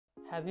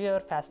Have you ever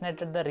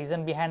fascinated the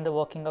reason behind the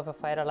working of a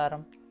fire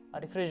alarm, a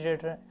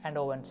refrigerator and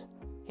ovens?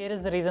 Here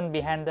is the reason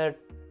behind the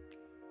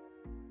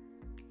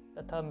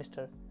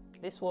thermistor.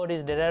 This word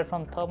is derived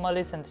from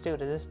thermally sensitive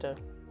resistor.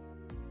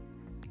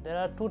 There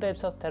are two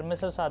types of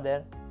thermistors are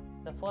there.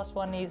 The first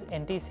one is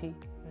NTC,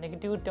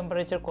 negative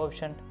temperature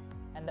coefficient,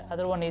 and the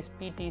other one is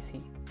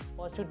PTC,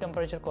 positive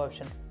temperature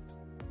coefficient.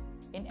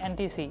 In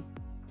NTC,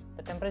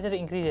 the temperature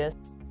increases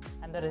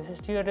and the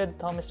resistivity of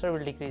the thermistor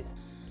will decrease.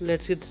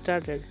 Let's get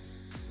started.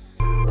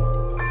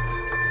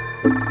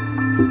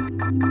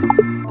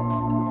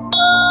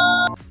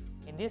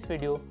 In this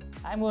video,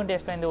 I am going to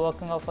explain the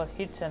working of a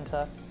heat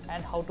sensor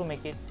and how to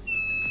make it.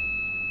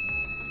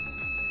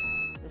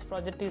 This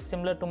project is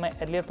similar to my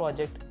earlier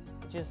project,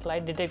 which is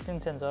light detecting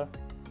sensor.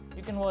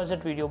 You can watch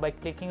that video by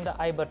clicking the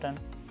I button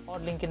or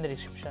link in the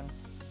description.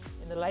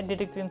 In the light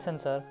detecting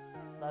sensor,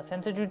 the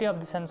sensitivity of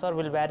the sensor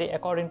will vary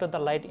according to the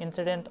light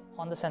incident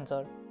on the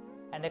sensor,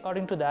 and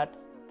according to that,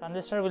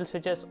 transistor will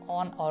switches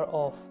on or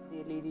off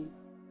the LED.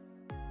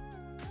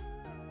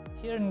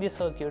 Here in this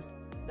circuit,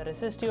 the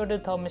resistivity of the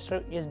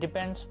thermistor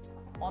depends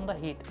on the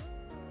heat.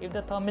 If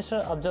the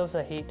thermistor absorbs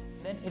the heat,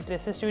 then its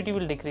resistivity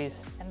will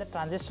decrease and the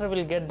transistor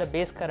will get the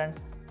base current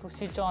to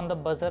switch on the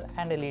buzzer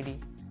and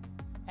LED.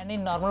 And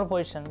in normal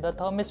position, the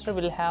thermistor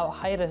will have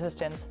high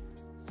resistance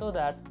so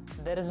that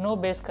there is no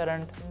base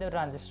current in the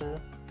transistor,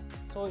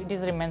 so it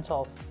remains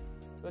off.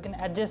 We can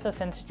adjust the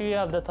sensitivity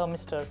of the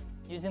thermistor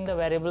using the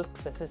variable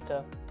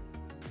resistor.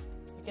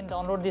 You can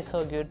download this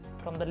circuit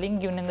from the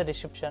link given in the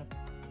description.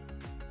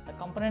 The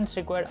components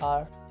required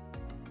are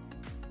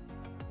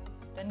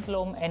 10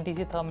 kΩ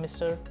NTC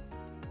thermistor,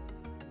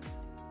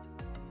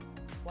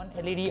 one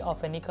LED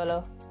of any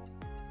color,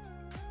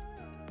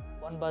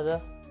 one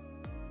buzzer,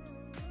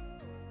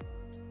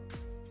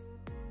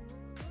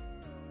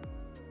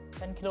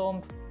 10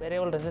 kΩ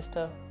variable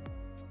resistor,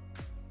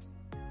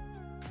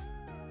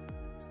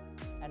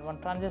 and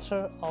one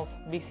transistor of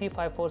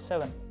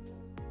BC-547.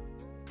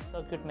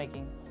 Circuit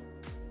making.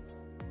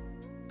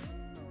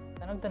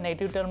 Connect the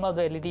negative terminal of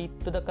the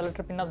LED to the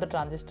collector pin of the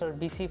transistor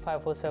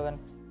BC-547.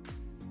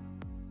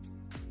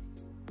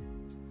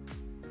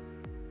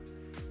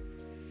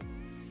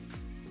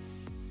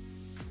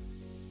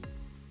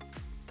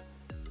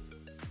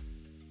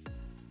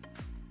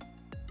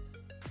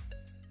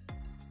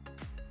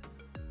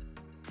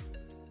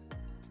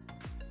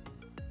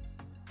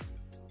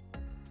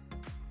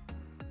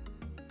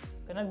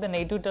 Connect the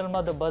negative terminal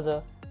of the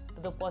buzzer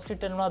to the positive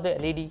terminal of the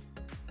LED.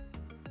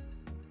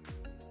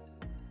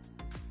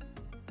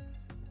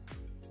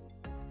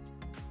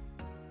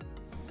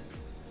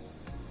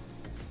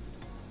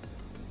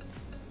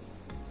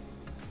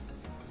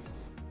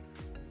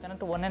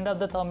 Connect one end of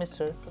the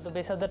thermistor to the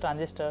base of the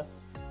transistor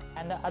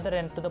and the other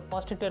end to the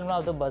positive terminal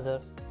of the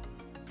buzzer.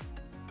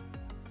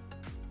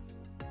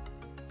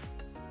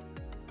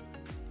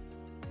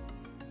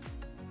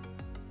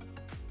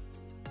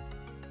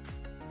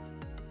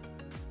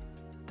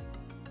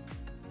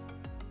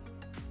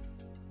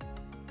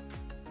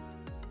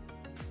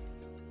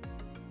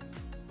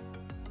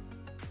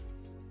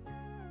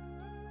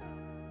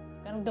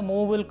 Connect the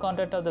movable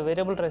contact of the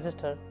variable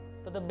resistor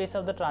to the base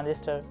of the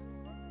transistor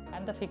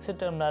and the fixed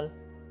terminal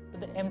to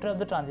the emitter of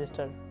the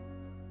transistor.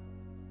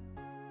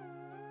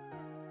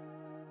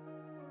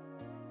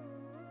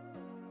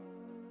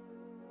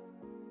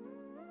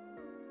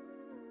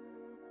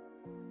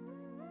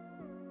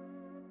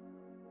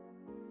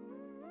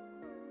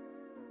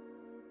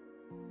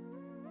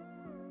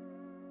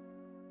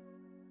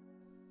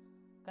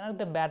 Connect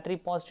the battery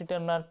positive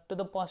terminal to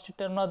the positive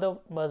terminal of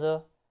the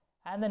buzzer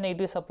and the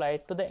negative supply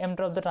to the emitter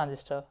of the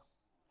transistor.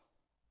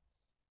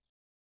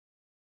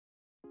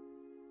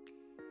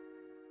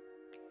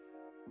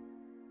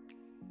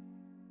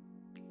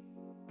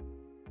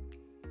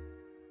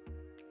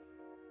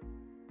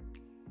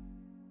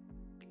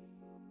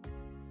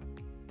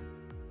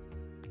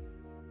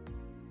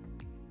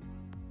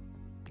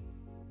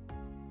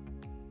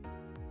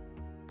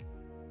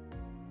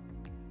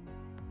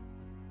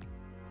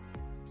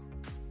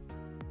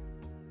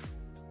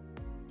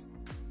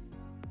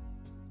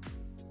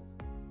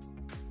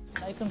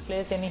 Now you can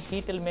place any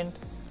heat element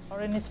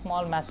or any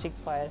small matchstick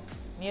fire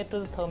near to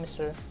the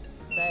thermistor.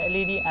 The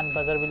LED and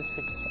buzzer will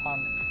switch on.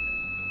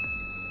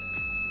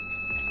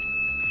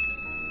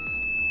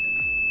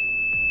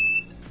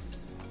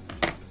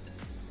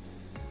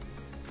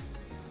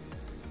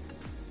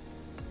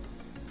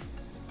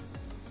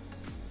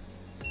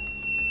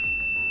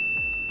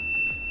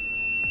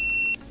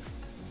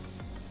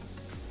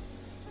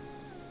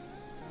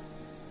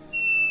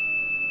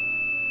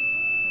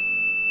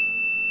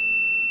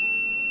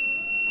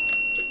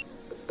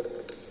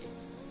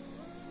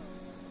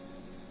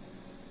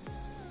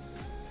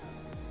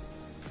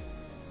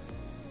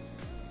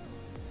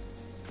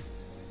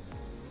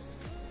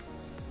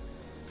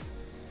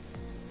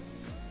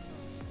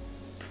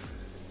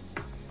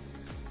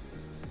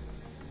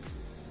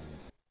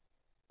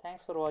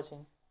 Thanks for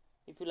watching.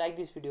 If you like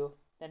this video,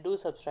 then do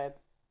subscribe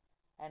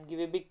and give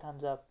a big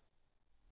thumbs up.